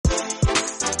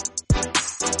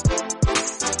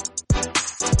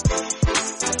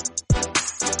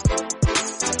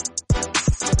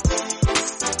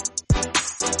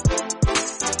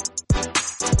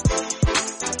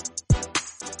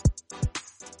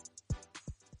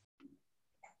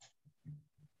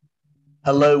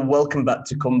Hello, welcome back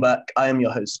to Comeback. I am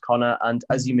your host, Connor, and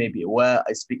as you may be aware,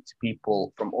 I speak to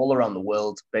people from all around the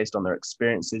world based on their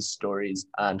experiences, stories,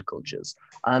 and cultures.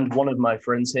 And one of my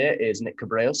friends here is Nick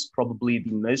Cabreos, probably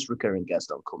the most recurring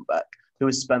guest on Comeback, who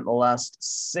has spent the last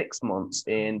 6 months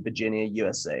in Virginia,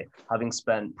 USA, having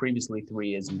spent previously 3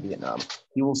 years in Vietnam.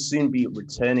 He will soon be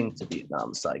returning to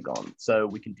Vietnam, Saigon, so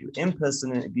we can do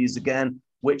in-person interviews again,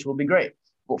 which will be great.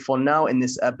 But for now, in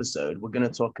this episode, we're going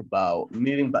to talk about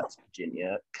moving back to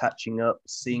Virginia, catching up,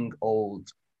 seeing old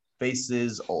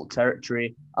faces, old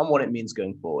territory, and what it means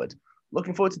going forward.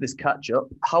 Looking forward to this catch up.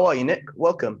 How are you, Nick?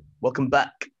 Welcome. Welcome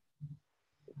back.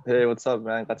 Hey, what's up,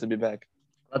 man? Glad to be back.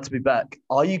 Glad to be back.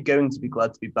 Are you going to be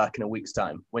glad to be back in a week's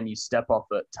time when you step off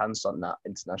at Tan Son Nhat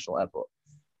International Airport?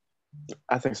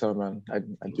 I think so, man. I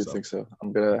do so. think so.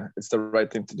 It's the right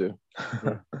thing to do.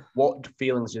 What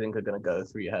feelings do you think are going to go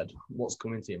through your head? What's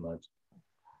coming to your mind?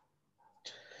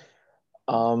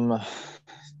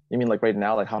 You mean like right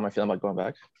now, like how am I feeling about going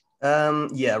back?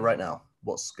 Yeah, right now.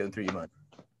 What's going through your mind?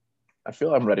 I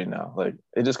feel I'm ready now. Like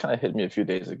it just kind of hit me a few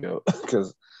days ago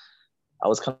because I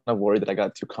was kind of worried that I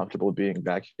got too comfortable being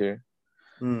back here.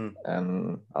 And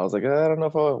I was like, I don't know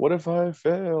what if I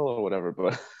fail or whatever,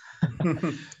 but I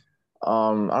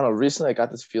don't know. Recently, I got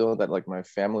this feeling that like my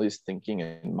family's thinking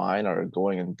and mine are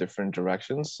going in different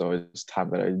directions. So it's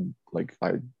time that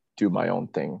I do my own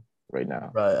thing right now.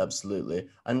 Right, absolutely.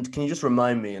 And can you just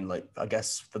remind me, and like I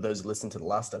guess for those listening to the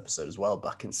last episode as well,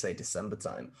 back in say December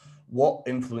time, what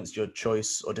influenced your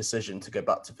choice or decision to go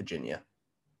back to Virginia?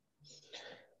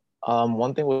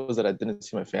 One thing was that I didn't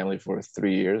see my family for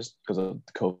 3 years because of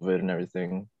COVID and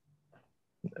everything,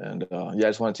 and yeah, I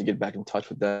just wanted to get back in touch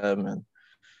with them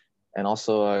and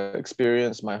also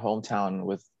experience my hometown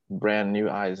with brand new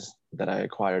eyes that I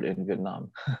acquired in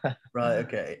Vietnam. Right,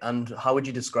 okay. And how would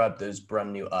you describe those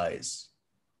brand new eyes?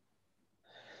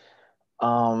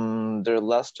 They're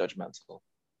less judgmental.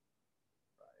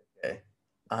 Okay.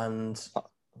 And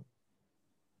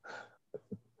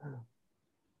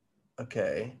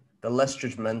okay, they're less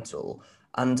judgmental.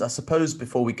 And I suppose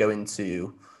before we go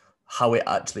into how it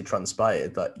actually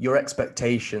transpired, that your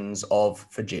expectations of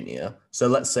Virginia. So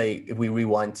let's say if we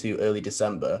rewind to early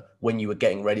December when you were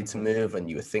getting ready to move and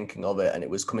you were thinking of it and it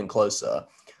was coming closer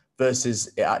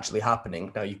versus it actually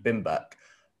happening. Now you've been back.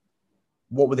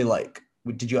 What were they like?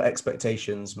 Did your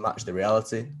expectations match the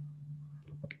reality?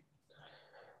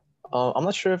 I'm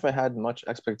not sure if I had much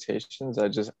expectations. I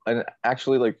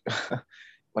actually like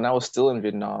when I was still in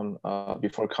Vietnam,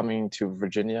 before coming to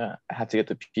Virginia, I had to get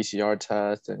the PCR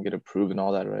test and get approved and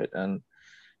all that, right? And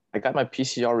I got my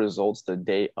PCR results the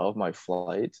day of my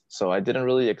flight. So I didn't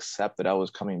really accept that I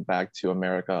was coming back to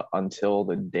America until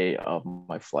the day of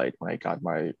my flight when I got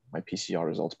my PCR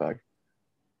results back.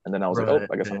 And then I was like, oh, Right.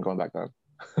 I guess I'm going back then.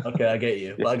 Okay, I get you.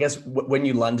 Yeah. But I guess when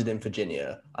you landed in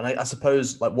Virginia, and I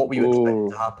suppose like what were you expecting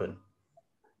to Ooh, happen?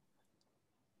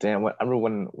 damn. I remember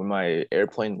when my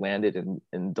airplane landed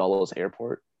in Dulles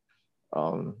Airport,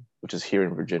 which is here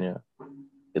in Virginia.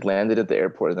 It landed at the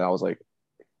airport, and I was like,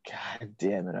 God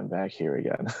damn it, I'm back here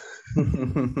again.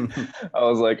 I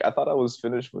was like, I thought I was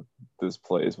finished with this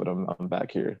place, but I'm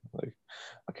back here. Like,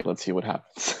 okay, let's see what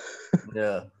happens.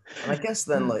 Yeah. And I guess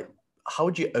then, like, how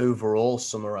would you overall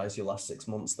summarize your last 6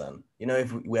 months then? You know,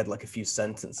 if we had like a few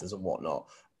sentences and whatnot,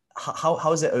 how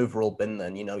has it overall been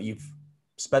then? You know, you've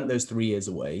spent those 3 years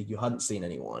away, you hadn't seen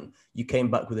anyone, you came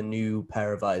back with a new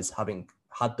pair of eyes, having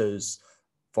had those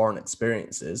foreign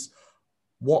experiences.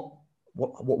 What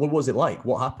what was it like?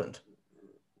 What happened?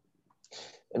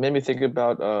 It made me think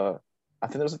about I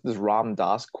think there's like this Ram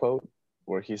Dass quote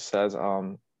where he says,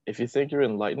 if you think you're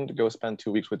enlightened, go spend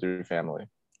 2 weeks with your family.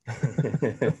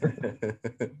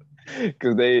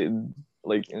 Because they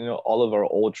like all of our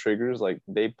old triggers, like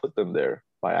they put them there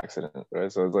by accident,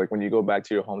 right? So it's like when you go back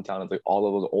to your hometown, it's like all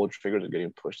of those old triggers are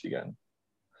getting pushed again.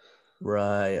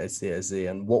 Right, I see, I see.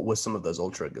 And what were some of those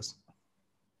old triggers?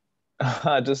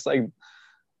 Just like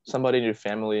somebody in your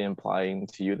family implying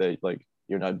to you that like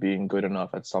you're not being good enough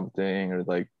at something, or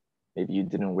like maybe you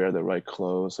didn't wear the right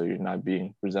clothes, so you're not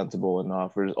being presentable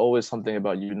enough. Or there's always something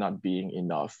about you not being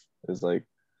enough. Is like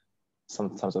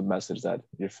sometimes a message that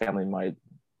your family might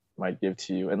give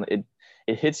to you, and it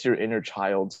hits your inner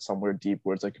child somewhere deep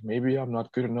where it's like maybe I'm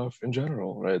not good enough in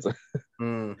general, right? It's like,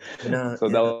 so Yeah.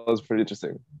 that was pretty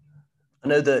interesting. I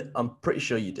know that I'm pretty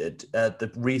sure you did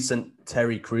the recent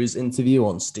Terry Crews interview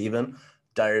on Stephen,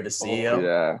 Diary of a Oh CEO,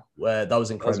 yeah, where that was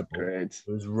that was incredible. great.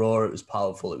 It was raw, it was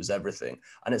powerful, it was everything.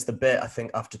 And it's the bit, I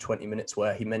think, after 20 minutes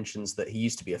where he mentions that he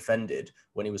used to be offended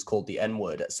when he was called the N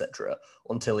word, etc.,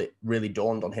 until it really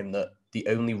dawned on him that the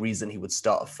only reason he would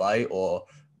start a fight or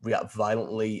react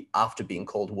violently after being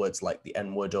called words like the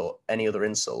N-word or any other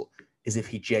insult is if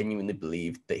he genuinely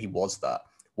believed that he was that.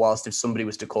 Whilst if somebody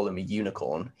was to call him a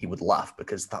unicorn, he would laugh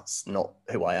because that's not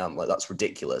who I am. Like, that's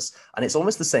ridiculous. And it's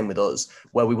almost the same with us,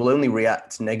 where we will only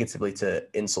react negatively to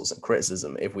insults and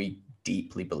criticism if we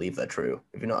deeply believe they're true.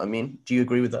 If you know what I mean? Do you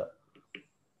agree with that?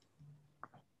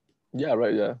 Yeah,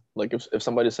 right. Yeah. Like if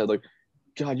somebody said like,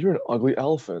 God, you're an ugly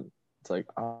elephant. It's like,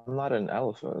 I'm not an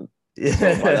elephant. So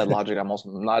by that Yeah. logic, I'm also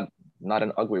not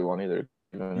an ugly one either.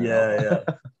 Yeah.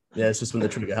 Yeah, it's just when the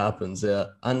trigger happens. Yeah.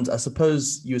 And I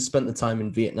suppose you spent the time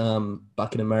in Vietnam,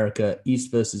 back in America,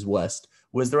 East versus West.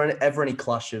 Was there ever any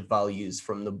clash of values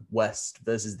from the West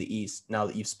versus the East now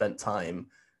that you've spent time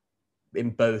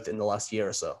in both in the last year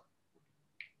or so?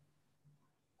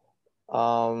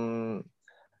 Um,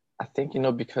 I think,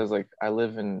 because like I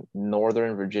live in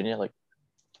Northern Virginia, like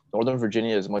Northern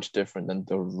Virginia is much different than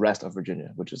the rest of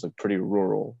Virginia, which is like pretty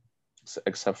rural,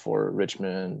 except for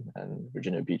Richmond and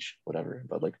Virginia Beach, whatever.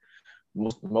 But like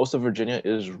most of Virginia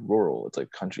is rural. It's like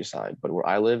countryside. But where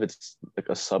I live, it's like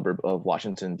a suburb of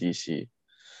Washington, D.C.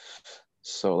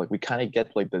 So like we kind of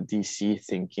get like the DC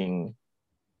thinking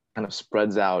kind of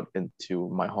spreads out into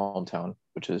my hometown,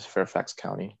 which is Fairfax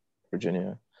County,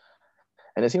 Virginia.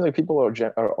 And it seems like people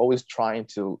are always trying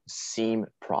to seem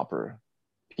proper.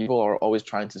 People are always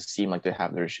trying to seem like they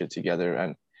have their shit together,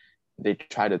 and they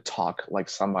try to talk like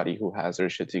somebody who has their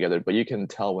shit together, but you can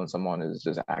tell when someone is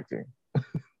just acting.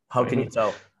 How can you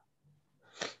tell?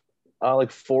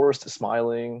 Like forced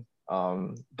smiling.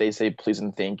 They say please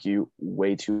and thank you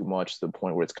way too much to the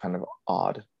point where it's kind of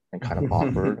odd and kind of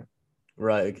awkward.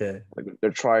 Right. Okay. Like they're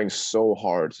trying so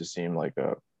hard to seem like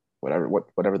a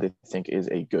whatever they think is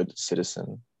a good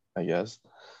citizen, I guess.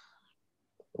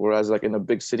 Whereas like in a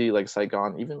big city like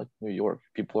Saigon, even like New York,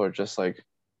 people are just like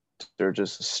they're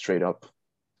just straight up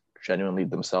genuinely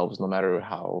themselves, no matter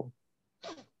how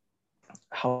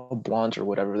blunt or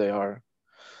whatever they are.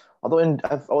 Although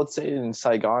I would say in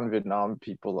Saigon, Vietnam,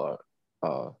 people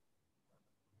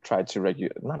try to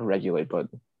not regulate, but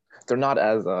they're not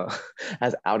as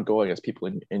as outgoing as people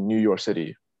in New York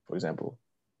City, for example.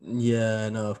 Yeah,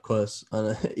 no, of course.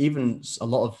 And even a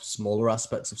lot of smaller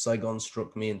aspects of Saigon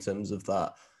struck me in terms of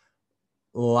that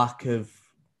lack of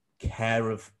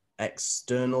care of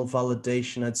external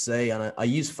validation, I'd say. And I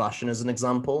use fashion as an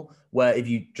example, where if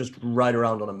you just ride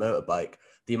around on a motorbike,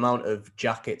 the amount of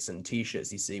jackets and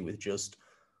t-shirts you see with just,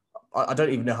 I don't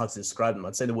even know how to describe them.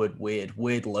 I'd say the word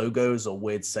weird logos or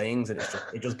weird sayings, and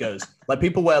it just goes. Like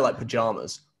people wear like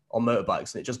pajamas on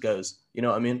motorbikes, and it just goes. You know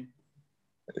what I mean?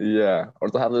 Yeah, or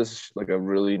they'll have this like a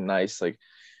really nice like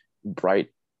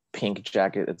bright pink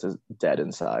jacket. It's a dead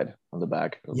inside on the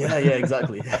back. Yeah,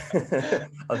 exactly.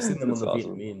 I've seen them on That's the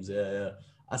awesome. Vietnam memes. Yeah.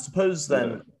 I suppose Yeah.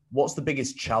 then, what's the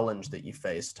biggest challenge that you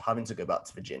faced having to go back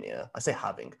to Virginia? I say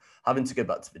having to go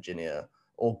back to Virginia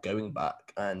or going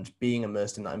back and being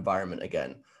immersed in that environment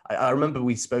again. I remember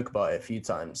we spoke about it a few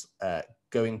times,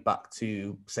 going back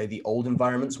to, say, the old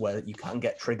environments where you can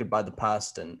get triggered by the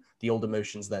past and the old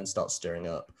emotions then start stirring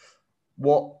up.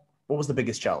 What was the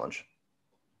biggest challenge?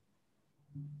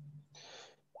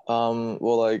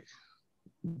 Well, like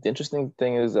the interesting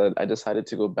thing is that I decided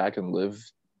to go back and live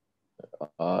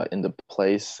in the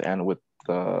place and with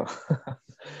the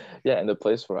yeah, in the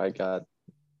place where I got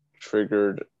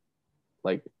triggered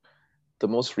like the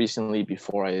most recently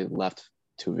before I left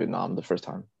to Vietnam the first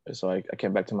time. So I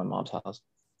came back to my mom's house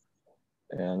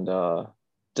and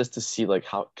just to see like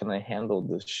how can I handle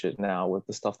this shit now with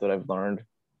the stuff that I've learned.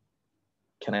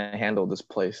 Can I handle this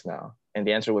place now? And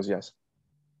the answer was yes.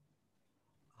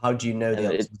 How do you know the And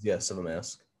answer it was yes, if I may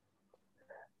ask?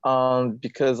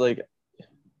 because like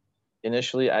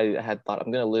initially I had thought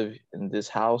I'm gonna live in this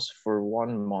house for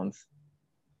 1 month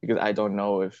because I don't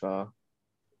know if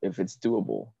it's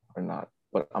doable or not.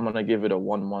 But I'm gonna give it a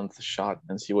 1 month shot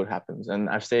and see what happens. And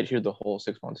I've stayed here the whole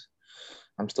 6 months.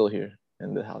 I'm still here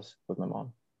in the house with my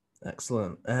mom.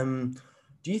 Excellent.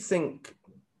 Do you think,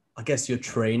 I guess your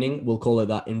training, we'll call it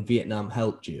that, in Vietnam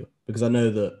helped you? Because I know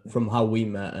that from how we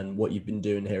met and what you've been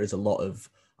doing here is a lot of,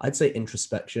 I'd say,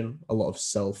 introspection, a lot of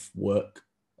self work.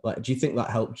 Like, do you think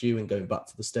that helped you in going back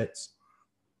to the States?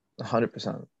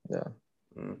 100%. Yeah.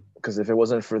 Mm. Because if it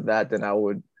wasn't for that, then I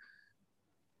would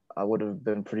have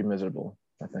been pretty miserable,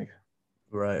 I think.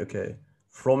 Right. Okay.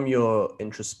 From your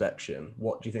introspection,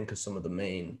 what do you think are some of the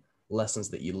main lessons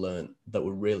that you learned that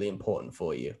were really important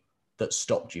for you that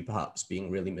stopped you perhaps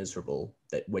being really miserable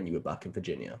that when you were back in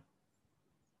Virginia?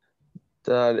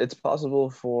 That it's possible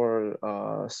for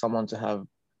someone to have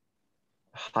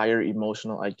higher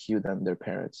emotional IQ than their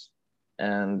parents,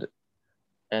 and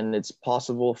and it's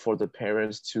possible for the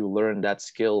parents to learn that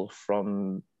skill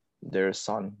from their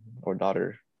son or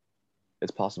daughter.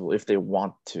 It's possible if they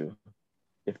want to.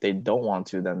 If they don't want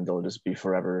to, then they'll just be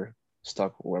forever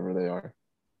stuck wherever they are.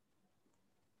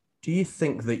 Do you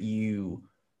think that you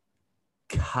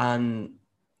can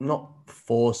not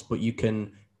force, but you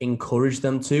can encourage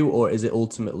them to, or is it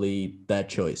ultimately their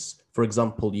choice? For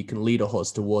example, you can lead a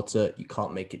horse to water, you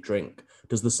can't make it drink.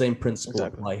 Does the same principle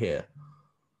apply here?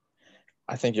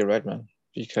 I think you're right, man.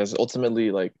 Because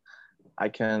ultimately, like, I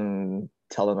can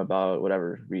tell them about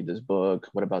whatever, read this book,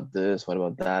 what about this, what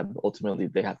about that. But ultimately,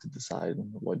 they have to decide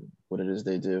what it is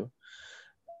they do.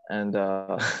 And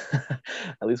at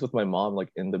least with my mom, like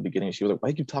in the beginning, she was like, "Why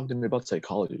you keep talking to me about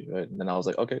psychology?" Right? And then I was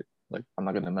like, "Okay, like I'm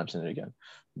not gonna mention it again."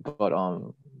 But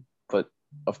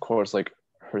of course, like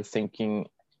her thinking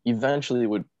eventually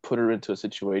would put her into a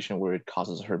situation where it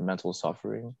causes her mental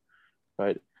suffering,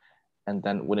 right? And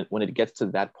then when it gets to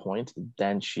that point,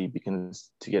 then she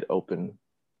begins to get open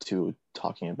to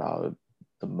talking about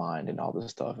the mind and all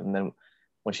this stuff. And then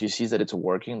when she sees that it's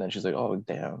working, then she's like, "Oh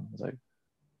damn!" It's like,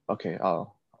 "Okay,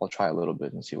 I'll try a little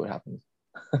bit and see what happens."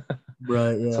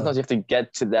 Right, yeah. Sometimes you have to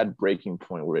get to that breaking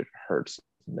point where it hurts,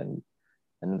 and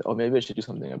oh, maybe I should do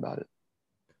something about it.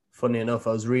 Funny enough,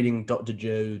 I was reading Dr.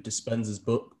 Joe Dispenza's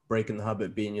book, Breaking the Habit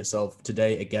of Being Yourself,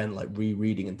 today, again, like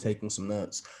rereading and taking some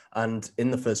notes. And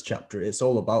in the first chapter, it's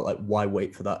all about like why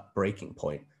wait for that breaking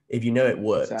point. If you know it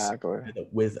works, Exactly.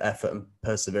 with effort and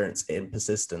perseverance and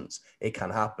persistence, it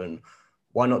can happen.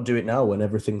 Why not do it now when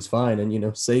everything's fine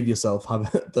and save yourself,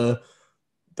 have the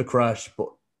crash? But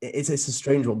it's a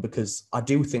strange one, because I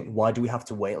do think, why do we have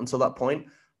to wait until that point?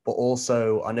 But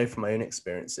also, I know from my own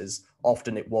experiences,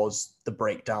 often it was the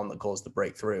breakdown that caused the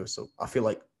breakthrough. So I feel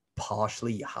like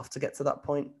partially you have to get to that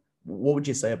point. What would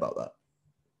you say about that?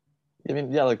 I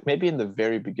mean, yeah, like maybe in the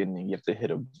very beginning, you have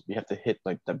to hit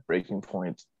like that breaking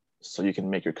point so you can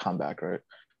make your comeback, right?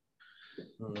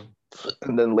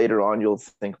 And then later on, you'll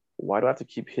think, why do I have to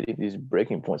keep hitting these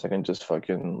breaking points? I can just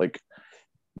fucking like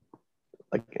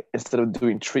instead of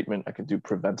doing treatment, I could do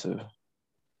preventive.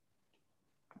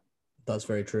 That's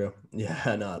very true.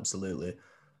 Yeah, no, absolutely.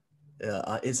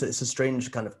 Yeah, it's a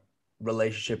strange kind of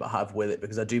relationship I have with it,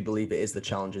 because I do believe it is the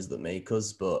challenges that make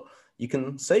us, but you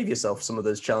can save yourself some of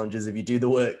those challenges if you do the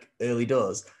work early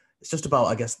doors. It's just about,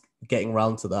 I guess, getting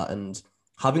around to that and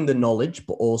having the knowledge,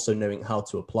 but also knowing how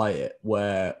to apply it,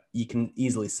 where you can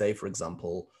easily say, for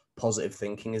example, positive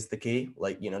thinking is the key.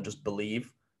 Like, just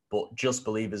believe, but just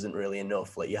believe isn't really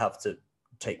enough. Like, you have to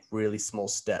take really small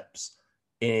steps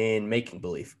in making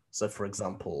belief. So, for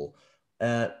example,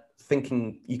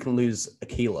 thinking you can lose a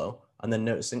kilo and then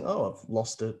noticing, oh, I've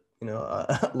lost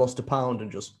lost a pound,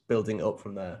 and just building it up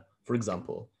from there, for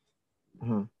example.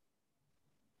 Mm-hmm.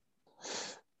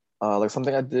 Like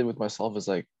something I did with myself is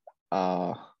like,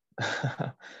 uh,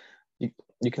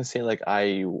 you can say like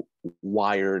I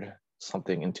wired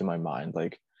something into my mind.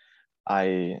 Like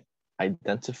I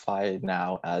identify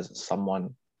now as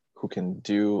someone who can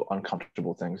do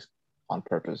uncomfortable things on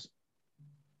purpose.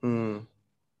 Mm.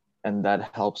 And that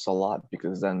helps a lot,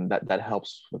 because then that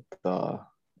helps with the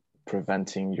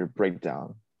preventing your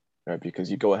breakdown, right? Because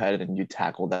you go ahead and you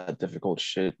tackle that difficult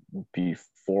shit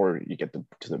before you get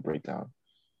to the breakdown.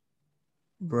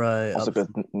 Right. Also, because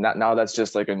now that's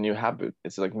just like a new habit.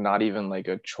 It's like not even like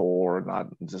a chore, not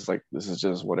just like this is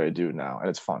just what I do now, and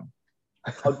it's fun.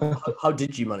 How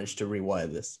did you manage to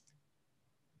rewire this?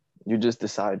 You just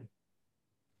decide.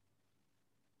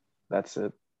 That's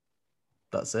it.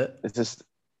 That's it. It's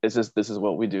just this is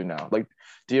what we do now. Like,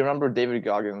 do you remember David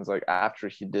Goggins? Like after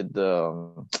he did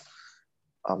the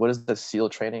what is the SEAL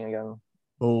training again?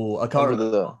 Oh, I can't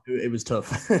remember. It was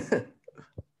tough.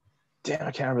 Damn,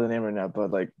 I can't remember the name right now,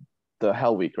 but like the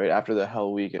Hell Week, right after the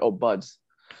Hell Week. Oh, Buds.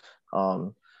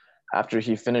 Um, After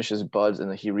he finishes Buds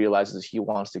and he realizes he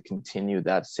wants to continue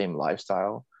that same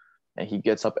lifestyle, and he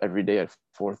gets up every day at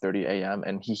 4:30 a.m.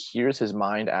 and he hears his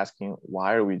mind asking,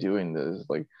 "Why are we doing this?"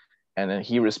 Like, and then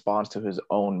he responds to his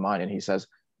own mind and he says,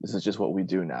 "This is just what we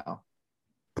do now."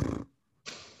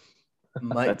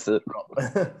 That's it.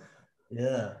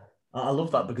 Yeah, I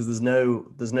love that, because there's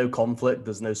no conflict,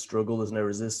 there's no struggle, there's no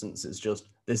resistance. It's just,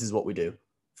 this is what we do.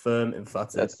 Firm,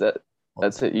 emphatic. That's that.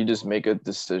 That's it. You just make a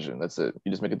decision. That's it.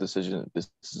 You just make a decision. This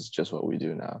is just what we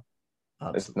do now.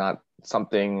 Absolutely. It's not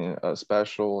something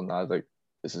special. Not like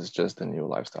this is just a new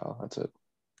lifestyle. That's it.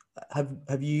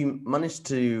 Have you managed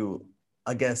to,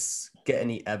 I guess, get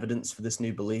any evidence for this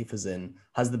new belief? As in,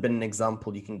 has there been an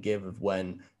example you can give of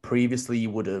when previously you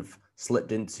would have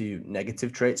slipped into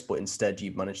negative traits, but instead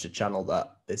you've managed to channel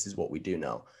that this is what we do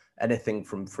now? Anything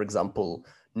from, for example,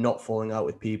 not falling out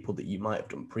with people that you might have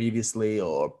done previously,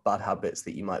 or bad habits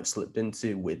that you might have slipped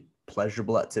into with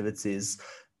pleasurable activities.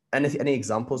 Any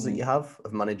examples that Mm. you have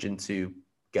of managing to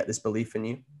get this belief in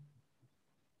you?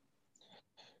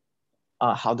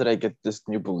 How did I get this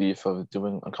new belief of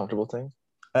doing uncomfortable things?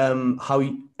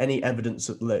 Any evidence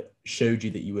that like, showed you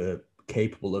that you were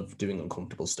capable of doing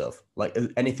uncomfortable stuff? Like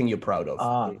anything you're proud of? Any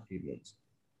Ah, achievements?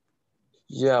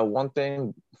 yeah. One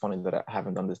thing funny that I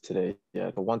haven't done this today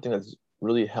yet, but one thing that's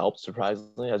really helped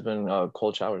surprisingly has been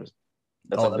cold showers.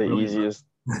 That's Oh, like they're the brilliant, easiest.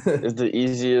 man. It's the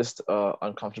easiest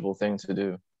uncomfortable thing to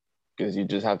do because you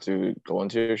just have to go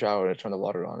into your shower and turn the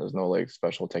water on. There's no like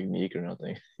special technique or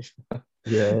nothing.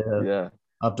 Yeah, yeah. Yeah,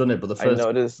 I've done it, but the I first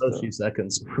noticed. first few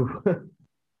seconds.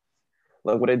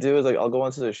 Like what I do is like I'll go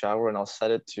into the shower and I'll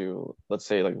set it to, let's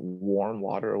say, like warm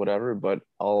water or whatever, but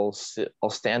I'll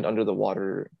stand under the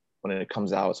water when it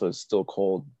comes out so it's still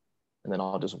cold, and then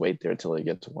I'll just wait there till it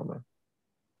gets warmer.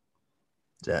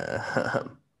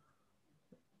 Damn.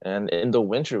 And in the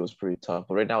winter it was pretty tough,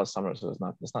 but right now it's summer, so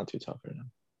it's not too tough right now.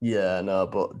 Yeah, no,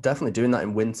 but definitely doing that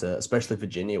in winter, especially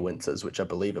Virginia winters, which I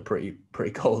believe are pretty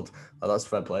cold. Oh, that's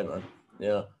fair play, man.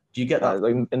 Yeah. Do you get Yeah, that?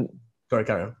 like Sorry,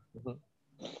 carry on.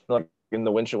 like in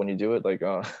the winter when you do it, like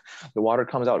the water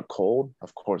comes out cold,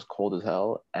 of course, cold as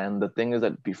hell. And the thing is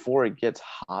that before it gets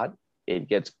hot, it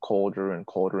gets colder and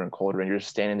colder and colder, and you're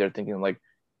standing there thinking like,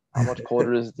 how much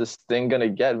colder is this thing gonna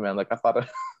get, man? Like I thought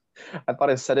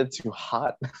I set it too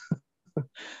hot.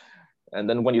 And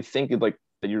then when you think it like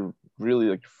that you're really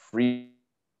like free,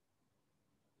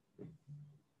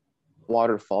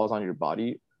 water falls on your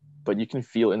body, but you can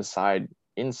feel inside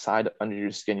under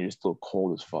your skin, you're still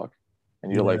cold as fuck.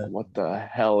 And you're like, Yeah, what the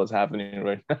hell is happening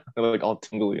right now? Like all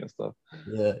tingly and stuff.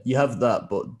 yeah. You have that,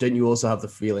 but don't you also have the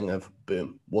feeling of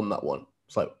boom, won that one?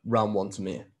 It's like round one to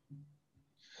me.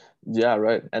 Yeah,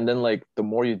 right. And then like the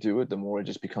more you do it, the more it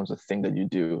just becomes a thing that you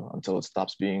do until it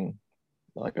stops being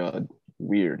like a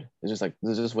weird. It's just like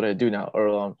this is just what I do now.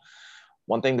 Or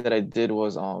one thing that I did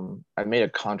was I made a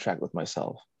contract with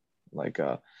myself. Like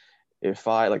if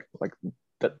I like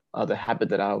the habit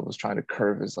that I was trying to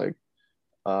curb is like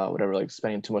whatever, like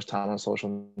spending too much time on social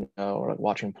media or like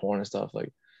watching porn and stuff.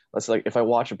 Like let's like if I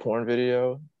watch a porn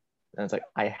video and it's like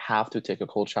I have to take a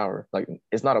cold shower. Like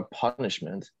it's not a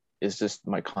punishment. It's just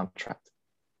my contract.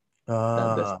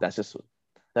 And that's Ah, that's just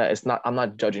that. It's not. I'm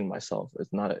not judging myself.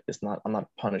 It's not. It's not. I'm not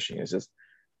punishing. It's just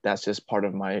that's just part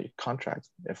of my contract.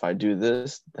 If I do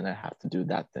this, then I have to do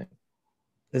that thing.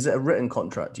 is it a written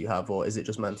contract you have, or is it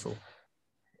just mental?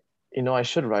 I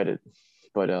should write it,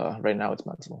 but right now it's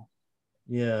mental.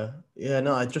 Yeah, yeah.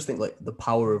 No, I just think like the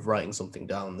power of writing something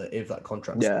down that if that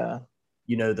contract's there, Yeah.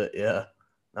 you know that yeah,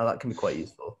 now that can be quite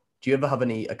useful. Do you ever have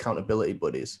any accountability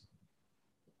buddies?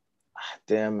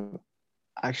 Damn.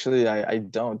 Actually, I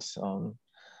don't.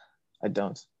 I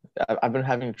don't. I've been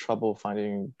having trouble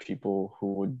finding people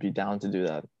who would be down to do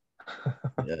that.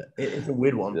 Yeah, it's a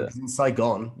weird one Yeah. because in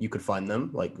Saigon you could find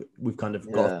them. Like we've kind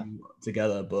of got a Yeah. few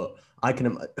together, but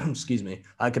excuse me,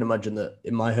 I can imagine that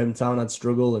in my hometown I'd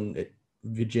struggle, and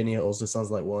Virginia also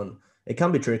sounds like one. It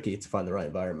can be tricky to find the right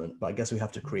environment, but I guess we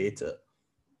have to create it.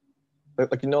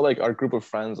 Like like our group of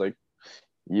friends, like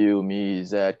you, me,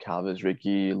 Zed, Calvis,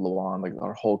 Ricky, Luan, like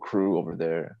our whole crew over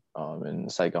there in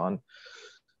Saigon.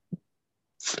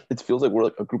 It feels like we're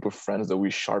like a group of friends that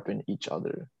we sharpen each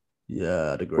other.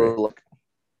 Yeah, I'd agree. We're like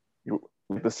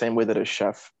the same way that a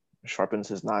chef sharpens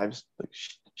his knives, like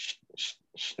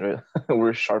right?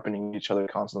 We're sharpening each other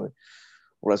constantly.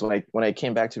 Whereas when I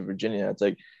came back to Virginia, it's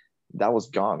like that was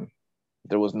gone.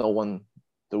 There was no one,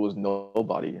 there was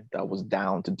nobody that was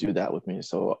down to do that with me.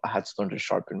 So I had to learn to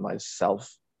sharpen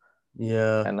myself,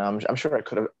 Yeah, and I'm sure I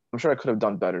could have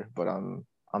done better, but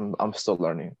I'm still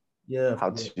learning yeah, of how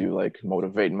course. to like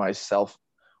motivate myself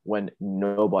when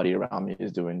nobody around me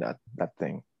is doing that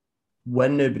thing.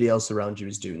 When nobody else around you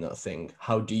is doing that thing,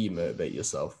 how do you motivate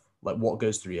yourself? Like what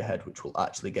goes through your head which will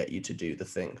actually get you to do the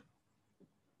thing?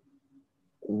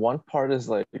 One part is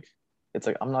like it's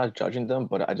like I'm not judging them,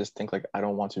 but I just think like I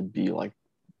don't want to be like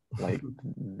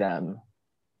them.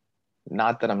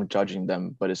 Not that I'm judging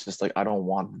them, but it's just like I don't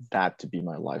want that to be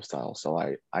my lifestyle. So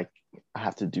I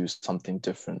have to do something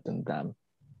different than them.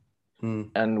 Hmm.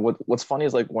 And what's funny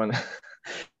is like when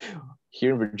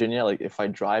here in Virginia, like if I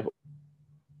drive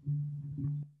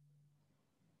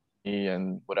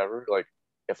and whatever, like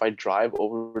if I drive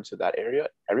over to that area,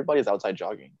 everybody's outside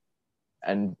jogging.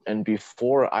 And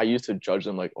before I used to judge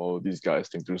them like, oh, these guys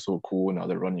think they're so cool. Now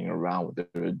they're running around with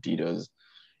their Adidas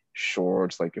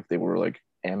shorts, like if they were like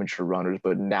amateur runners.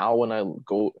 But now when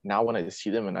I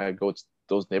see them and I go to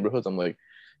those neighborhoods, I'm like,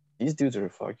 these dudes are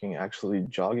fucking actually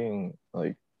jogging,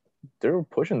 like they're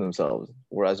pushing themselves.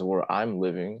 Whereas where I'm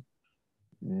living,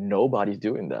 nobody's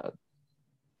doing that.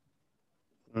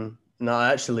 Hmm. No,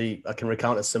 I can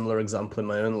recount a similar example in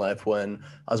my own life when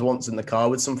I was once in the car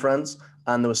with some friends,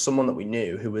 and there was someone that we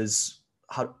knew who was,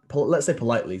 let's say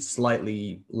politely,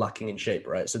 slightly lacking in shape,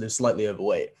 right? So they're slightly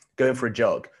overweight, going for a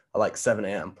jog at like 7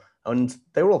 a.m. And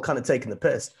they were all kind of taking the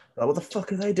piss. Like, what the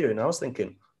fuck are they doing? I was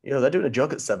thinking, they're doing a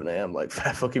jog at 7 a.m. Like,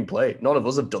 fair fucking play. None of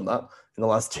us have done that in the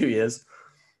last 2 years.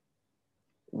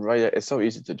 Right. Yeah, it's so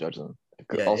easy to judge them.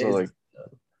 Yeah, it Also, is. like,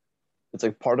 it's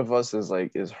like part of us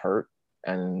is hurt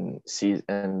and sees,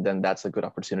 and then that's a good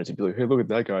opportunity to be like, hey, look at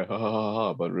that guy, ha ha ha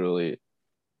ha.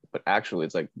 But actually,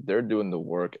 it's like they're doing the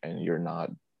work and you're not.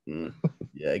 Mm.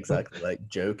 Yeah, exactly. Like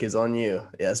joke is on you.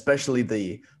 Yeah, especially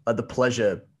the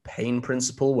pleasure pain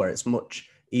principle, where it's much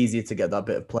easier to get that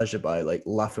bit of pleasure by like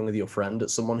laughing with your friend at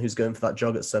someone who's going for that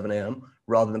jog at 7 a.m.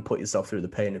 rather than put yourself through the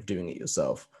pain of doing it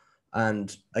yourself.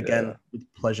 And Yeah. again,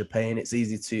 with pleasure pain, it's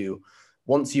easy to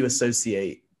once you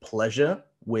associate pleasure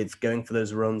with going for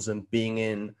those runs and being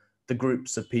in the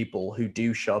groups of people who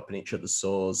do sharpen each other's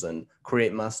saws and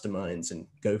create masterminds and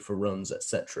go for runs,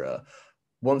 etc.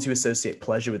 Once you associate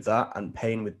pleasure with that and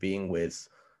pain with being with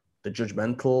the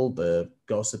judgmental, the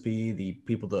gossipy, the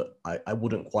people that I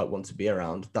wouldn't quite want to be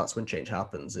around, that's when change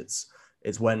happens. It's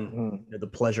when Mhm. the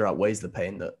pleasure outweighs the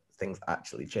pain that things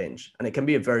actually change. And it can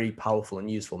be a very powerful and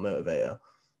useful motivator.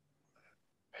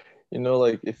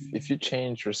 Like if you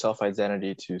change your self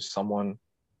identity to someone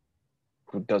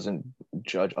who doesn't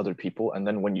judge other people, and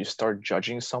then when you start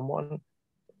judging someone,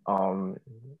 um,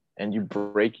 and you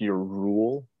break your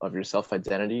rule of your self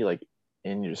identity, like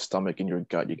in your stomach, in your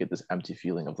gut, you get this empty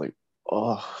feeling of like,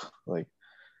 oh, like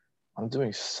I'm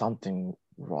doing something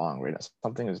wrong right now.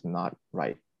 Something is not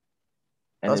right,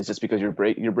 and That's it's just because you're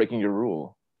breaking your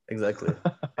rule. exactly.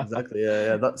 Exactly.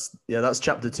 Yeah. That's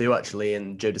chapter 2 actually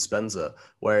in Joe Dispenza,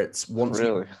 where it's once you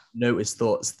Really? notice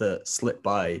thoughts that slip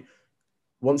by,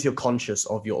 once you're conscious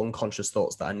of your unconscious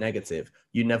thoughts that are negative,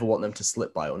 you never want them to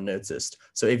slip by unnoticed.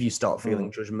 So if you start feeling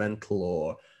Mm. judgmental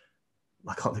or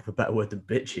I can't think of a better word than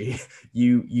bitchy,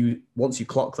 you once you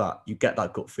clock that, you get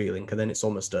that gut feeling, and then it's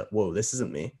almost a whoa, this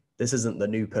isn't me. This isn't the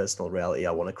new personal reality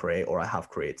I want to create or I have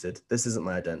created. This isn't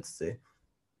my identity.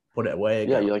 Put it away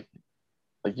Yeah, again. you like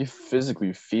you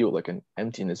physically feel like an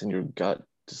emptiness in your gut.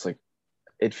 Just like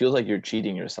it feels like you're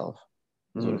cheating yourself.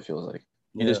 Is what Mm, it feels like.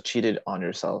 You yeah. just cheated on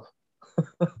yourself.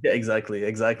 Yeah,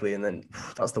 exactly. And then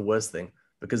that's the worst thing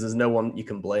because there's no one you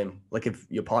can blame. Like if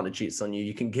your partner cheats on you,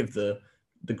 you can give the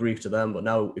grief to them, but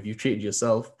now if you've cheated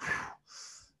yourself,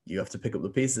 you have to pick up the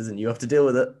pieces and you have to deal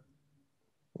with it.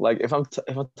 Like if I'm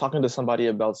talking to somebody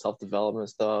about self-development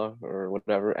stuff or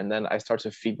whatever, and then I start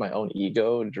to feed my own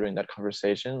ego during that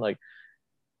conversation, like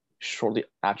shortly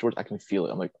afterwards I can feel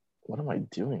it. I'm like, what am I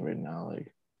doing right now?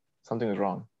 Like something is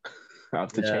wrong. I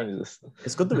have to Yeah. change this.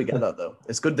 It's good that we get that though.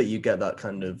 It's good that you get that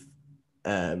kind of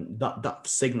that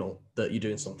signal that you're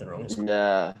doing something wrong. It's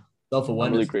Yeah, I'm really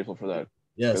self-awareness. grateful for that.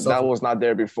 Yeah, Because that was not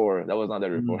there before. That was not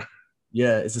there before.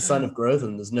 yeah, it's a sign of growth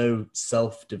and there's no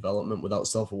self-development without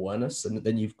self-awareness. And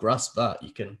then you've grasped that,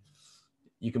 you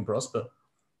can prosper.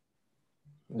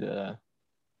 Yeah.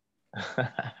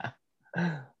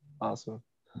 Awesome.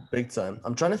 Big time.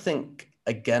 I'm trying to think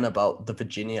again about the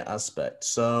Virginia aspect.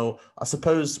 So I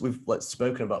suppose we've like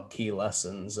spoken about key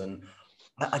lessons, and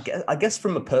I guess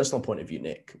from a personal point of view,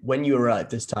 Nick, when you arrive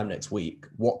this time next week,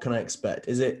 what can I expect?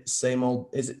 Is it same old?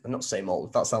 Is it not same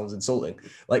old? That sounds insulting.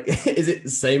 Like, is it the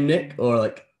same Nick, or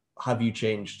like have you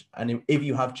changed? And if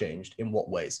you have changed, in what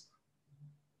ways?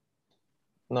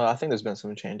 No, I think there's been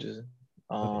some changes.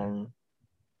 Okay. Um,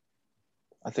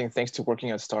 I think thanks to working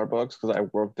at Starbucks, because I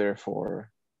worked there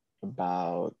for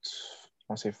about, I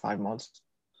want to say 5 months.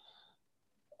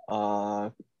 Uh,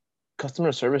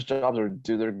 Customer service jobs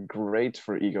they're great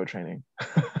for ego training.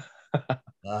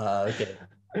 Okay.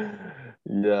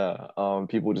 Yeah,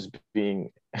 people just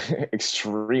being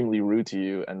extremely rude to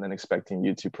you and then expecting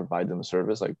you to provide them a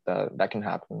service like that can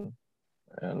happen,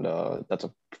 and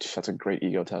that's a great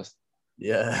ego test.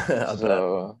 Yeah, I bet.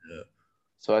 So Yeah.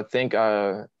 so I think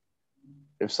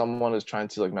if someone is trying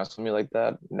to like mess with me like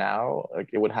that now, like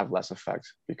it would have less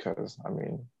effect because I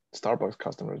mean Starbucks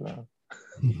customers, man,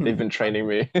 they've been training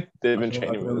me. They've been I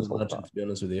training can me only this whole imagine, time. to be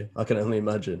honest with you. I can only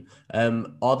imagine.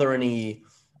 Are there any,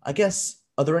 I guess,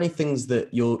 are there any things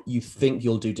that you think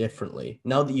you'll do differently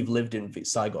now that you've lived in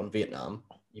Saigon, Vietnam?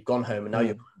 You've gone home and now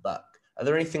you're Mm. coming back. Are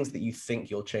there any things that you think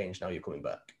you'll change now you're coming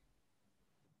back?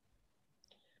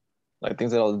 Like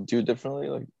things that I'll do differently,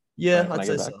 like Yeah, when I'd I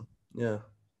say get back. so. Yeah.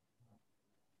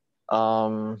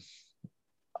 Um,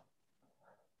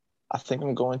 I think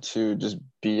I'm going to just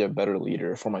be a better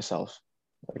leader for myself.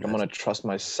 Like I'm Nice. gonna trust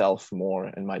myself more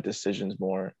and my decisions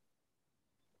more.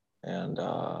 And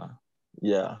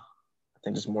yeah,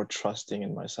 think just more trusting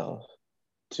in myself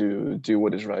to do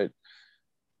what is right.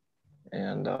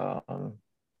 And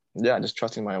yeah, just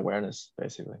trusting my awareness,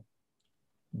 basically.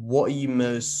 What are you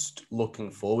most looking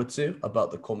forward to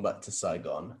about the comeback to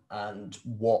Saigon, and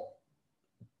what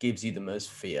gives you the most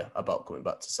fear about coming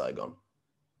back to Saigon?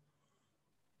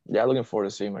 Yeah, looking forward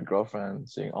to seeing my girlfriend,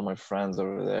 seeing all my friends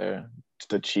over there,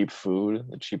 the cheap food,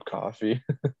 the cheap coffee.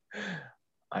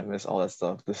 I miss all that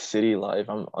stuff. The city life.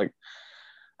 I'm like,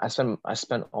 I spent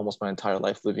almost my entire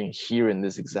life living here in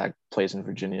this exact place in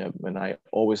Virginia, and I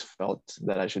always felt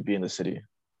that I should be in the city.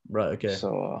 Right. Okay.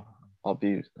 So I'll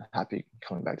be happy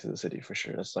coming back to the city for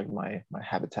sure. That's like my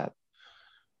habitat.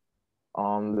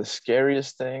 The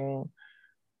scariest thing,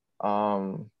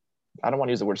 um, I don't want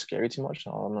to use the word scary too much.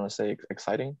 I'm gonna say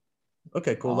exciting.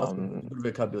 Okay. Cool. That's a Um, good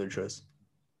vocabulary choice.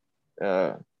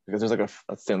 because there's like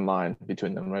a thin line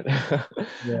between them, right? Yeah.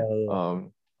 Yeah.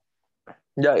 um,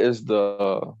 yeah, is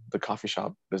the coffee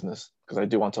shop business because I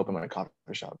do want to open my coffee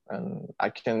shop, and I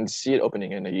can see it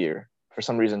opening in a year. For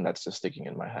some reason, that's just sticking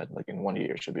in my head. Like in 1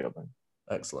 year, it should be open.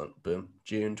 Excellent. Boom.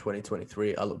 June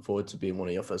 2023. I look forward to being one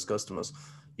of your first customers.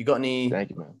 You got any? Thank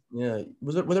you, man. Yeah.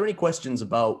 Were there any questions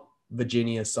about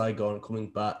Virginia, Saigon coming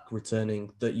back,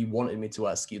 returning that you wanted me to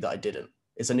ask you that I didn't?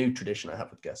 It's a new tradition I have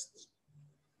with guests.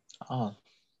 Oh,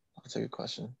 that's a good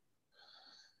question.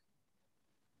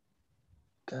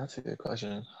 That's a good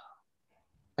question.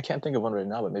 I can't think of one right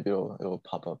now, but maybe it'll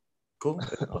pop up. Cool.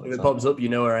 If it pops up, you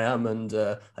know where I am. And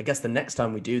I guess the next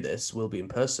time we do this, we'll be in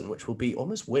person, which will be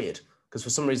almost weird. Because for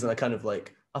some reason, I kind of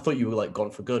like, I thought you were like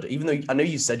gone for good. Even though I know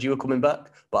you said you were coming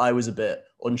back, but I was a bit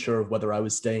unsure of whether I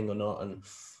was staying or not. And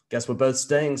guess we're both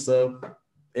staying. So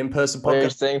in person Oh, yeah, you're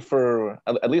podcast. staying for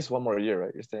at least one more year,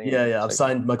 right? You're staying Yeah, in yeah. I've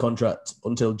Saigon. signed my contract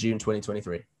until June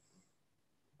 2023.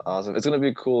 Awesome. It's gonna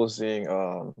be cool seeing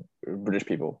British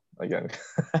people again.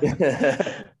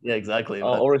 Yeah, exactly.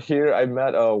 Over here, I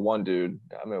met one dude.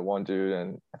 I met one dude,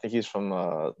 and I think he's from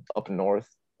up north,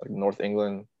 like North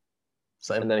England.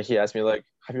 Same. And then he asked me like,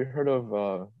 "Have you heard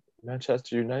of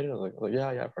Manchester United?" I was like,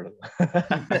 "Yeah, yeah, I've heard of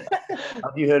them."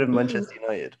 Have you heard of Manchester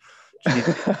United?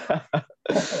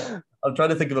 I'm trying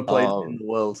to think of a place in the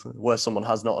world where someone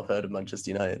has not heard of Manchester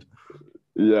United.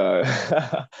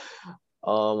 Yeah.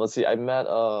 Let's see. I met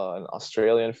an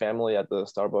Australian family at the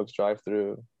Starbucks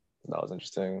drive-through. That was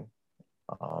interesting.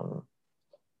 But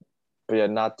yeah,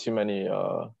 not too many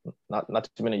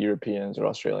Europeans or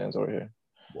Australians over here.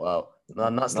 Wow.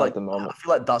 And that's Not like, at the moment. I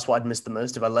feel like that's what I'd miss the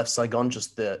most if I left Saigon,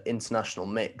 just the international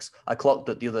mix. I clocked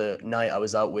that the other night I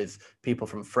was out with people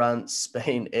from France,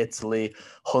 Spain, Italy,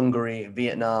 Hungary,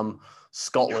 Vietnam,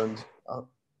 Scotland,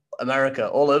 America,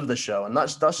 all over the show. And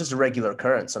that's just a regular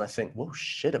occurrence. And I think, whoa,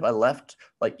 shit, if I left,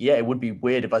 like, yeah, it would be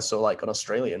weird if I saw like an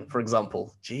Australian, for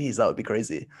example. Geez, that would be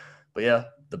crazy. But yeah,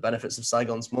 the benefits of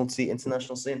Saigon's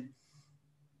multi-international scene.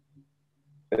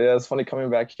 Yeah, it's funny coming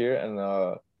back here and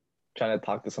trying to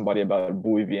talk to somebody about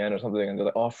Bouvienne or something, and they're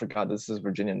like, "Oh, I forgot this is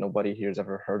Virginia. Nobody here has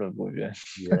ever heard of Bouvienne."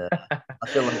 Yeah, I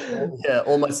feel like yeah,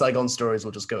 all my Saigon stories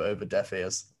will just go over deaf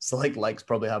ears. So like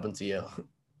probably happened to you.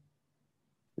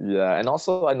 Yeah, and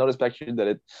also I noticed back here that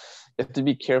you have to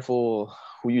be careful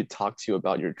who you talk to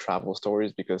about your travel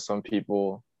stories because some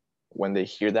people, when they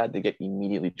hear that, they get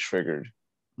immediately triggered.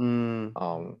 Mm,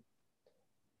 Um,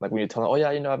 like when you tell them, "Oh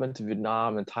yeah, I've been to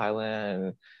Vietnam and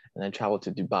Thailand, and I traveled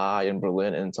to Dubai and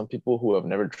Berlin," and some people who have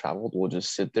never traveled will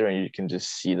just sit there and you can just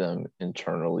see them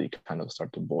internally kind of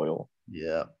start to boil,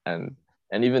 yeah. and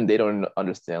even they don't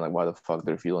understand like why the fuck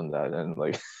they're feeling that, and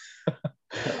like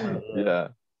yeah.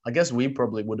 I guess we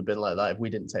probably would have been like that if we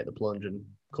didn't take the plunge and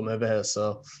come over here.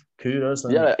 So kudos.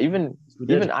 And Yeah, even we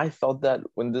did. I felt that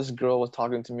when this girl was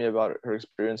talking to me about her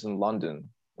experience in London,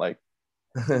 like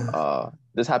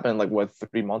this happened like what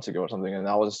 3 months ago or something, and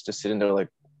I was just sitting there like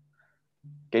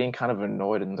getting kind of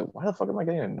annoyed and like, why the fuck am I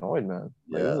getting annoyed, man?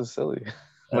 Like Yeah. this is silly.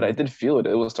 But I did feel it.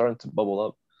 It was starting to bubble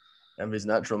up. Envy's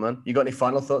natural, man. You got any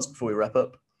final thoughts before we wrap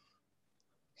up?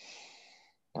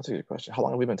 That's a good question. How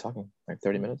long have we been talking? Like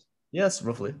 30 minutes? Yes,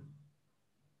 roughly.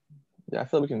 Yeah, I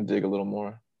feel like we can dig a little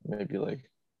more. Maybe like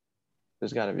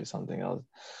there's got to be something else.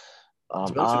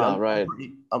 Right.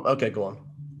 Okay, go on.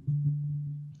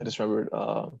 I just remembered.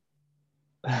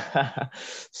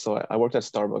 So I worked at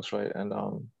Starbucks, right? And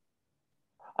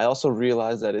I also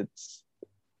realized that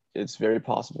it's very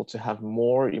possible to have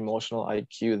more emotional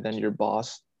IQ than your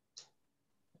boss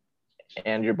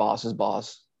and your boss's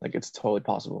boss. Like it's totally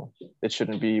possible. It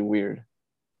shouldn't be weird.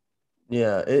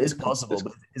 Yeah, it is possible,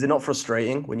 but is it not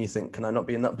frustrating when you think, can I not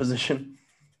be in that position?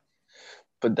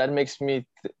 But that makes me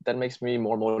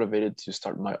more motivated to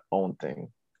start my own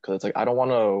thing because it's like I don't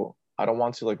want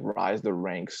to like rise the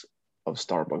ranks of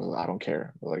Starbucks. I don't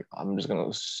care. Like, I'm just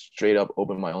gonna straight up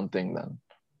open my own thing then.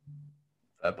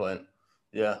 Fair point.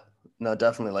 Yeah. No,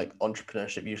 definitely like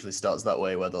entrepreneurship usually starts that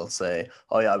way where they'll say,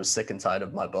 oh yeah, I was sick and tired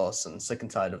of my boss and sick and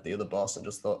tired of the other boss and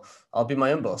just thought, I'll be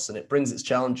my own boss. And it brings its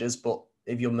challenges, but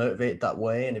if you're motivated that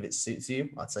way and if it suits you,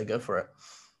 I'd say go for it.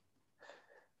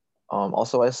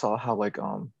 Also, I saw how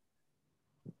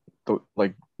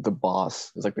the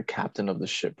boss is like the captain of the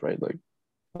ship, right? Like,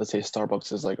 let's say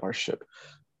Starbucks is like our ship.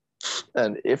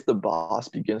 And if the boss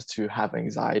begins to have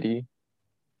anxiety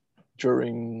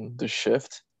during the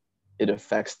shift, it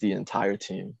affects the entire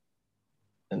team.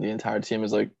 And the entire team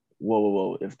is like, whoa, whoa,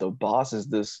 whoa. If the boss is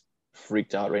this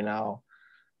freaked out right now,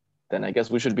 then I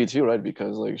guess we should be too, right?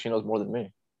 Because like she knows more than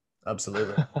me.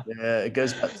 Absolutely. Yeah, it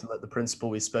goes back to like the principle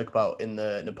we spoke about in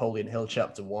the Napoleon Hill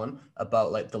chapter 1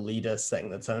 about like the leader setting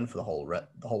the tone for the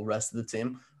whole rest of the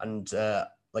team. And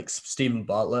like Stephen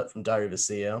Bartlett from Diary of a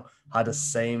CEO had a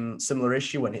similar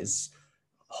issue when his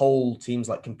whole team's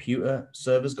like computer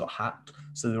servers got hacked.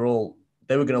 So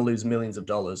they were going to lose millions of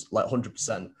dollars, like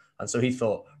 100%. And so he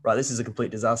thought, right, this is a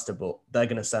complete disaster, but they're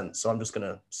going to sense. So I'm just going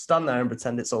to stand there and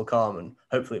pretend it's all calm and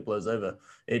hopefully it blows over.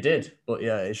 It did. But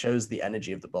yeah, it shows the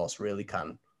energy of the boss really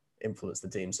can influence the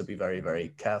team. So be very, very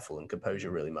careful, and composure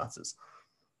really matters.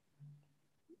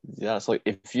 Yeah, so like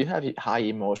if you have high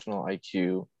emotional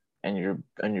IQ and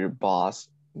your boss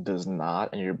does not,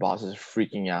 and your boss is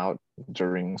freaking out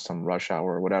during some rush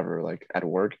hour or whatever, like at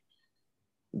work,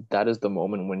 that is the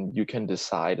moment when you can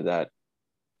decide that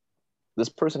this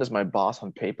person is my boss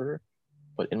on paper,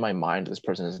 but in my mind, this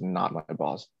person is not my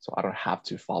boss. So I don't have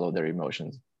to follow their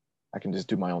emotions. I can just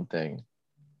do my own thing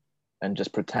and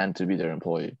just pretend to be their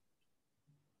employee.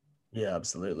 Yeah,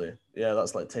 absolutely. Yeah,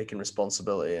 that's like taking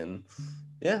responsibility. And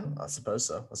yeah, I suppose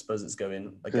so. I suppose it's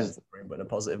going against the grain, but in a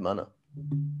positive manner.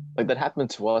 Like that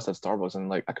happened to us at Starbucks, and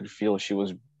like I could feel she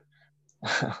was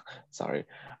sorry,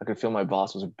 I could feel my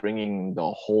boss was bringing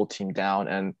the whole team down.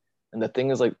 And the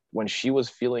thing is, like when she was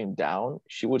feeling down,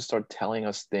 she would start telling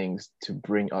us things to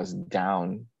bring us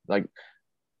down. Like,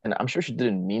 and I'm sure she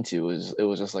didn't mean to. It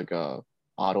was just like a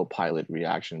autopilot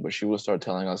reaction. But she would start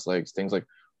telling us like things like,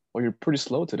 "Oh, you're pretty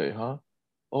slow today, huh?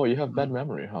 Oh, you have bad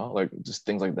memory, huh?" Like just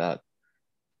things like that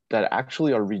that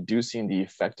actually are reducing the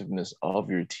effectiveness of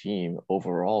your team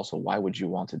overall. So why would you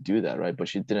want to do that, right? But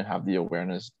she didn't have the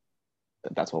awareness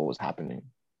that that's what was happening.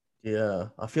 Yeah,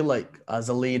 I feel like as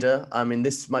a leader, I mean,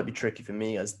 this might be tricky for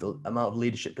me as the amount of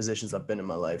leadership positions I've been in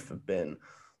my life have been,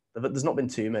 there's not been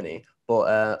too many,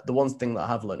 but the one thing that I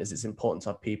have learned is it's important to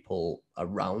have people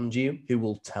around you who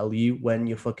will tell you when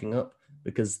you're fucking up,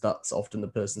 because that's often the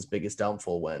person's biggest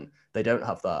downfall when they don't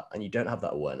have that and you don't have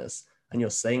that awareness. And you're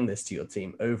saying this to your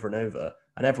team over and over,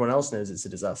 and everyone else knows it's a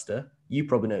disaster. You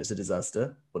probably know it's a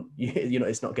disaster, but you know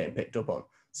it's not getting picked up on.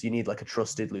 So you need like a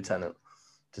trusted lieutenant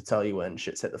to tell you when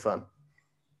shit's hit the fan.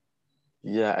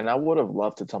 Yeah, and I would have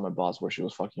loved to tell my boss where she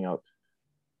was fucking up,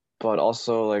 but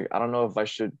also like I don't know if I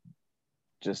should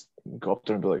just go up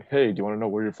there and be like, "Hey, do you want to know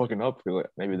where you're fucking up?" Like,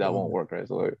 maybe that won't work, right?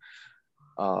 So like,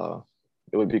 uh,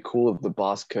 it would be cool if the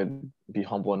boss could be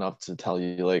humble enough to tell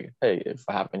you like, "Hey, if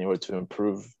I have anywhere to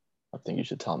improve, I think you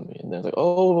should tell me." And they're like,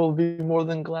 "Oh, we'll be more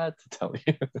than glad to tell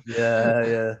you."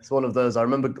 Yeah. It's one of those. I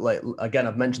remember, like, again,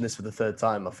 I've mentioned this for the third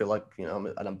time. I feel like, I'm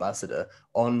an ambassador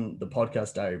on the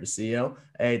podcast Diary of a CEO.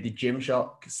 The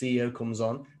Gymshark CEO comes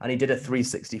on and he did a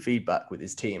 360 feedback with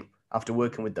his team after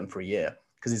working with them for a year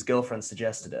because his girlfriend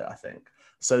suggested it, I think.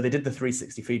 So they did the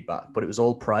 360 feedback, but it was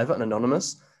all private and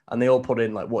anonymous. And they all put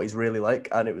in like what he's really like.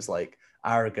 And it was like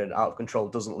arrogant, out of control,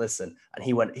 doesn't listen. And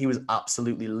he was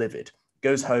absolutely livid,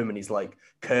 goes home and he's like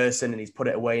cursing and he's put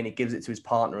it away and he gives it to his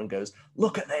partner and goes,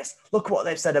 "Look at this, look what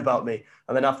they've said about me."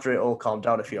 And then after it all calmed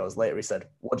down a few hours later, he said,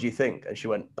 "What do you think?" And she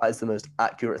went, "That is the most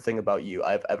accurate thing about you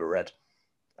I've ever read."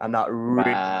 And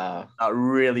Wow. that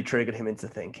really triggered him into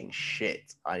thinking,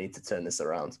 shit, I need to turn this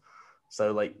around.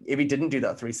 So like if he didn't do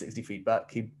that 360 feedback,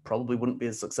 he probably wouldn't be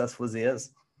as successful as he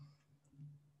is.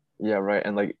 Yeah, right.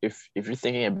 And like if you're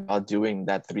thinking about doing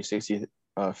that 360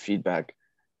 feedback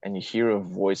and you hear a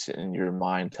voice in your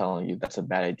mind telling you that's a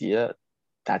bad idea,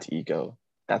 that's ego.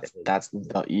 That's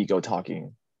the ego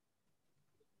talking.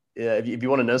 Yeah, if you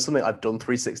want to know something, I've done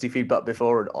 360 feedback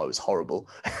before and it was horrible.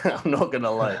 I'm not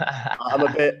gonna lie. I'm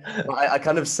a bit I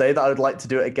kind of say that I would like to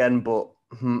do it again, but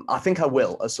I think I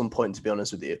will at some point, to be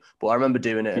honest with you. But I remember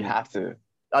doing it. You have to.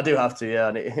 I do have to, yeah.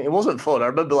 And it wasn't fun. I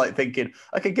remember like thinking,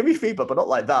 okay, give me feedback, but not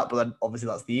like that. But then obviously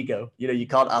that's the ego. You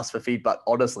can't ask for feedback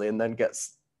honestly and then get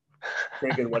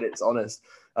triggered when it's honest.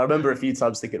 I remember a few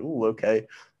times thinking, oh, okay.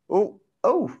 Oh,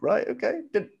 Oh, right. Okay.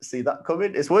 Didn't see that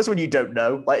coming. It's worse when you don't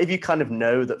know. Like if you kind of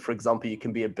know that, for example, you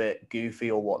can be a bit goofy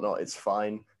or whatnot, it's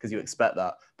fine because you expect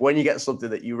that. But when you get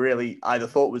something that you really either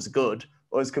thought was good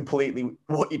or is completely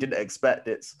what you didn't expect,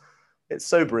 it's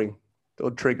sobering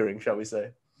or triggering, shall we say.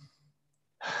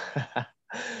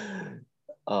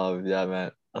 Yeah,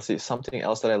 man. Let's see. Something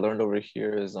else that I learned over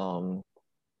here is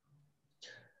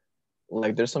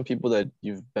like there's some people that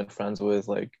you've been friends with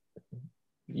like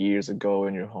years ago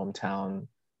in your hometown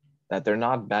that they're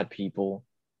not bad people.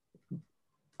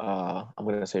 I'm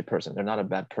gonna say person. They're not a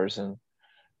bad person,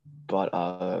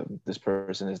 but this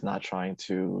person is not trying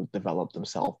to develop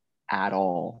themselves at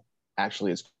all.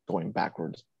 Actually, it's going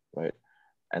backwards, right?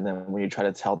 And then when you try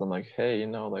to tell them like, hey,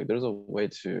 like there's a way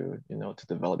to, to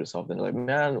develop yourself, then they're like,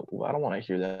 man, I don't want to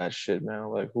hear that shit, man.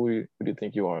 Like, who do you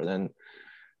think you are? Then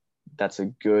that's a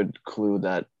good clue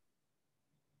that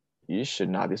you should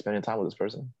not be spending time with this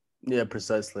person. Yeah,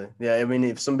 precisely. Yeah, I mean,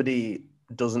 if somebody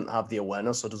doesn't have the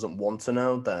awareness or doesn't want to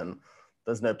know, then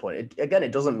there's no point. Again,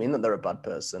 it doesn't mean that they're a bad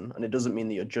person, and it doesn't mean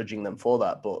that you're judging them for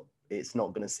that, but it's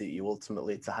not going to suit you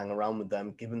ultimately to hang around with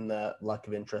them, given their lack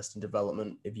of interest in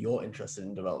development. If you're interested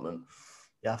in development,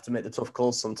 you have to make the tough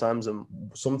calls sometimes, and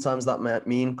sometimes that might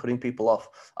mean cutting people off.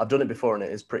 I've done it before, and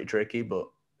it is pretty tricky, but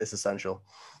it's essential.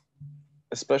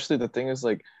 Especially the thing is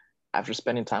like, after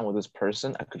spending time with this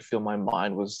person, I could feel my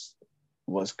mind was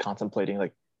contemplating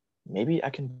like, maybe I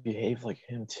can behave like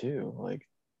him too. Like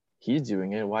he's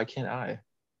doing it, why can't I?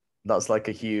 That's like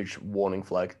a huge warning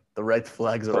flag. The red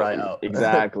flags are So right out.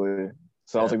 exactly.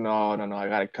 So I was Yeah, like, no, no, no, I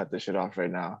gotta cut this shit off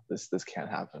right now. This can't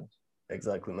happen.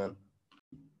 exactly, man.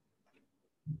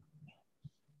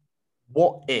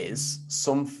 What is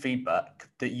some feedback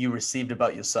that you received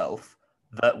about yourself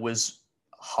that was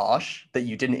harsh, that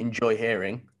you didn't enjoy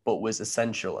hearing, but was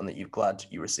essential and that you're glad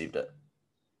you received it?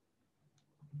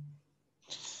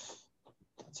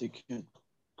 That's a good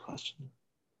question.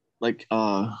 Like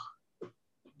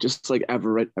just like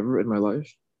ever in my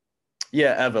life.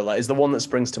 Yeah, ever. Like, is the one that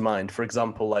springs to mind. For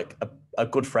example, like a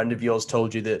good friend of yours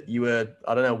told you that you were,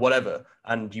 I don't know, whatever,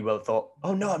 and you thought,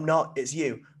 oh, no, I'm not, it's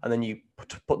you. And then you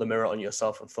put the mirror on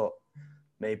yourself and thought,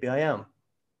 maybe I am.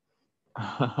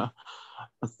 I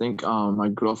think my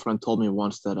girlfriend told me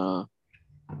once that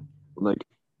like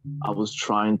I was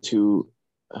trying to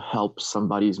help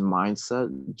somebody's mindset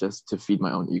just to feed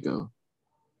my own ego.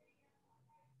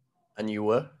 And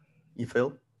you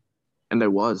feel? And there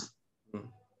was. Mm.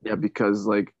 Yeah, because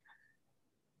like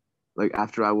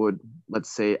after I would,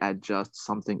 let's say, adjust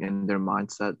something in their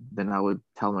mindset, then I would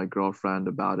tell my girlfriend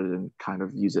about it and kind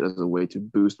of use it as a way to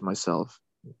boost myself.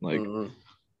 Like Mm-hmm.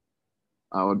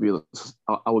 I would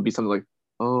be something like,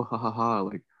 oh, ha ha ha,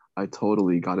 like I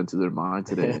totally got into their mind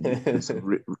today and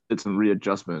did some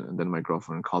readjustment. And then my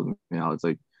girlfriend called me out. It's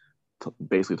like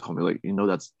basically told me like,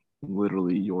 that's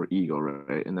literally your ego,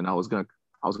 right? And then I was gonna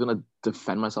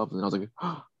defend myself, and then I was like,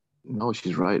 oh, no,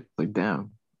 she's right. Like,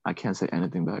 damn, I can't say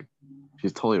anything back.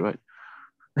 She's totally right.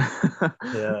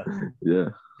 Yeah. Yeah.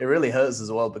 It really hurts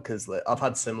as well because like I've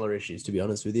had similar issues to be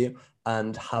honest with you,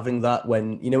 and having that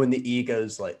when the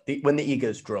ego's when the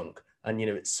ego's drunk and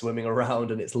it's swimming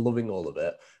around and it's loving all of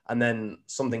it, and then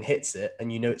something hits it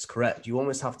and it's correct, you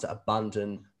almost have to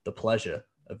abandon the pleasure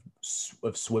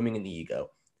of swimming in the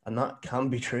ego, and that can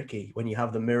be tricky when you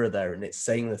have the mirror there and it's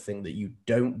saying the thing that you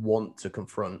don't want to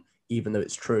confront, even though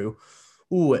it's true.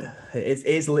 Ooh, it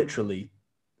is literally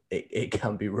it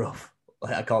can be rough.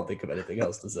 Like I can't think of anything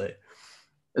else to say.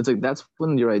 It's like that's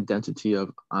when your identity of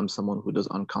I'm someone who does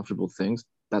uncomfortable things,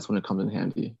 that's when it comes in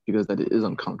handy because that it is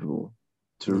uncomfortable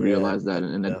to Yeah, realize that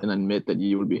and, yeah. and admit that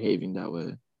you were behaving that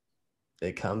way.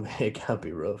 It can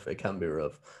be rough. It can be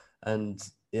rough. And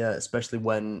yeah, especially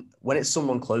when it's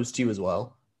someone close to you as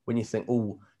well, when you think,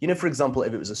 oh, for example,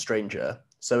 if it was a stranger,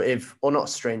 so if or not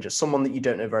a stranger, someone that you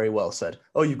don't know very well said,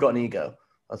 oh, you've got an ego.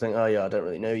 I think, oh yeah, I don't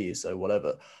really know you, so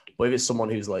whatever. But if it's someone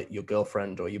who's like your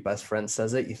girlfriend or your best friend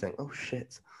says it, you think, oh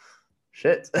shit.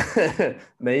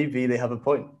 Maybe they have a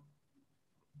point.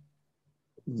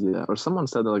 Yeah. Or someone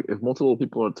said that like if multiple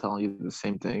people are telling you the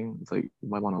same thing, it's like you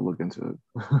might want to look into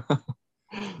it.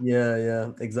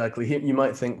 Yeah, exactly. You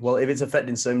might think, well, if it's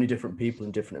affecting so many different people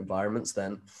in different environments,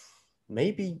 then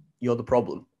maybe you're the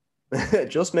problem.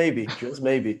 Just maybe.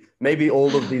 Maybe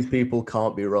all of these people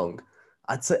can't be wrong.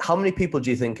 I'd say, how many people do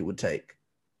you think it would take?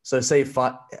 So say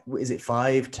five, is it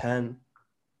 5, 10?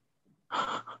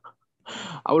 I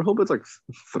would hope it's like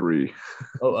 3.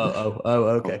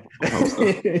 Okay. I would hope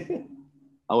so.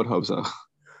 I would hope so.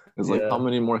 It's like, how Yeah,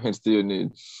 many more hints do you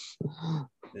need?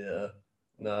 yeah.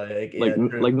 No, yeah, Like,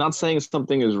 true. not saying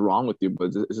something is wrong with you,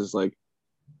 but it's just like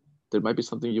there might be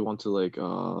something you want to like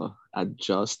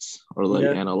adjust or like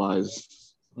Yeah.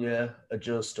 analyze. Yeah,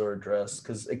 adjust or address,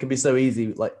 because it can be so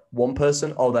easy. Like one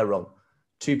person, oh, they're wrong.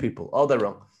 Two people, oh, they're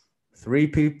wrong. Three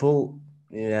people,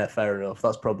 yeah, fair enough.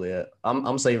 That's probably it.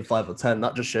 I'm saying 5 or 10.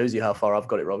 That just shows you how far I've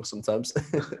got it wrong sometimes.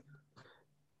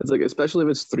 It's like, especially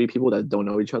if it's three people that don't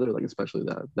know each other, like especially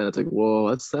that, then it's like, whoa,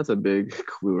 that's a big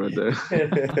clue right there.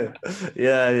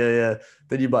 Yeah.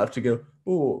 Then you might have to go,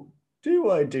 oh, do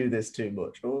I do this too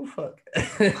much? Oh, fuck.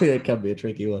 It can be a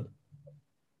tricky one.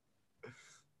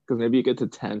 Because maybe you get to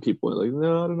 10 people, like,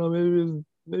 no, I don't know,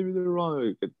 maybe they're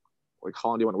wrong. Like, how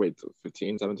long do you want to wait?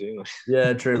 15, 17?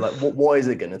 Yeah, true. Like, what is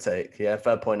it going to take? Yeah,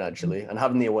 fair point, actually. And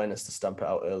having the awareness to stamp it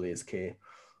out early is key.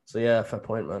 So, yeah, fair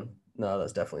point, man. No,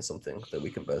 that's definitely something that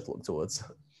we can both look towards.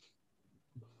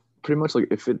 Pretty much, like,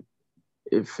 if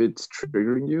it's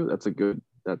triggering you, that's the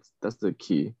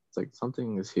key. It's like,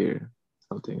 something is here.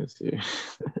 Something is here.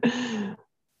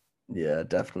 Yeah,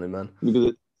 definitely, man.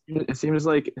 Because it seems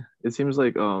like they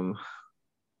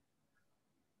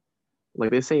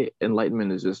say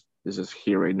enlightenment is just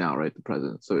here right now, right? The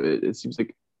present. So it seems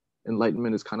like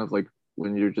enlightenment is kind of like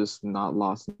when you're just not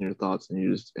lost in your thoughts and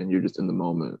you're just in the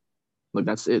moment. Like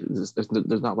that's it.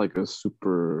 There's not like a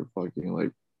super fucking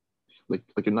like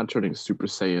you're not turning Super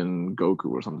Saiyan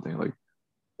Goku or something. Like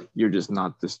you're just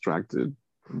not distracted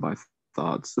by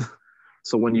thoughts.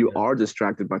 So when you are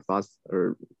distracted by thoughts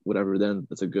or whatever, then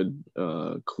that's a good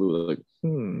clue. Like,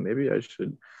 maybe I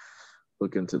should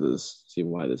look into this, see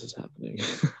why this is happening.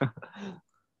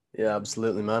 Yeah,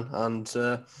 absolutely, man. And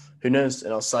who knows,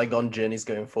 in our Saigon journeys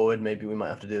going forward, maybe we might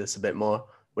have to do this a bit more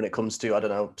when it comes to, I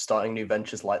don't know, starting new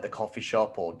ventures like the coffee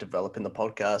shop or developing the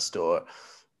podcast or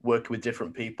working with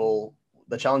different people.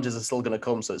 The challenges are still going to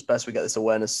come. So it's best we get this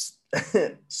awareness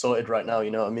sorted right now.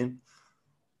 You know what I mean?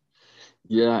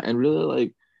 Yeah, and really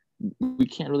like we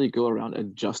can't really go around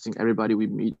adjusting everybody we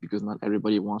meet because not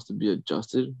everybody wants to be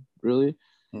adjusted, really.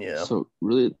 Yeah. So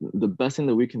really the best thing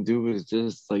that we can do is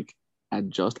just like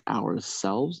adjust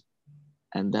ourselves.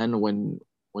 And then when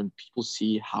people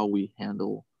see how we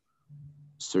handle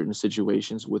certain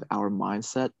situations with our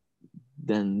mindset,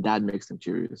 then that makes them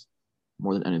curious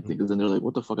more than anything. Because then they're like,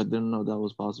 what the fuck? I didn't know that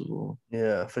was possible.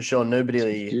 Yeah, for sure. Nobody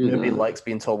likes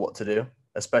being told what to do,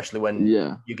 especially when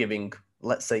you're giving,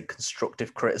 let's say,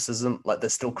 constructive criticism. Like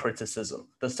there's still criticism.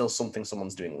 There's still something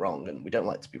someone's doing wrong, and we don't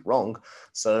like to be wrong.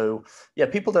 So yeah,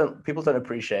 people don't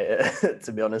appreciate it,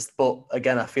 to be honest. But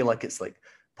again, I feel like it's like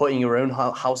putting your own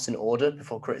house in order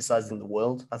before criticizing the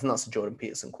world. I think that's a Jordan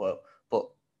Peterson quote, but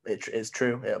it's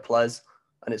true. It applies,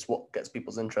 and it's what gets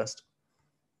people's interest.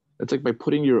 It's like by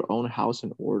putting your own house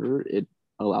in order, it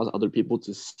allows other people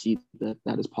to see that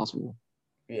that is possible.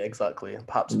 Yeah, exactly.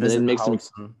 Perhaps visit the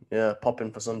house and pop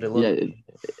in for Sunday lunch. Yeah,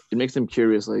 it makes them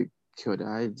curious. Like, could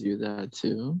I do that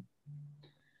too?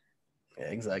 Yeah,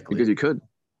 exactly. Because you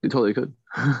totally could.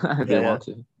 If they want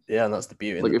to. Yeah, and that's the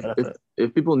beauty. Like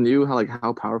if people knew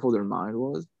how powerful their mind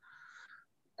was,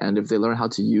 and if they learn how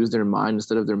to use their mind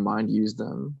instead of their mind use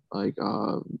them, like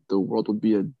the world would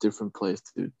be a different place,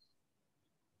 dude.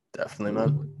 Definitely,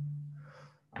 man.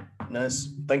 Nice.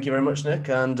 Thank you very much, Nick,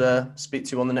 and speak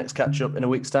to you on the next catch up in a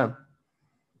week's time.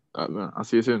 Man, I'll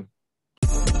see you soon.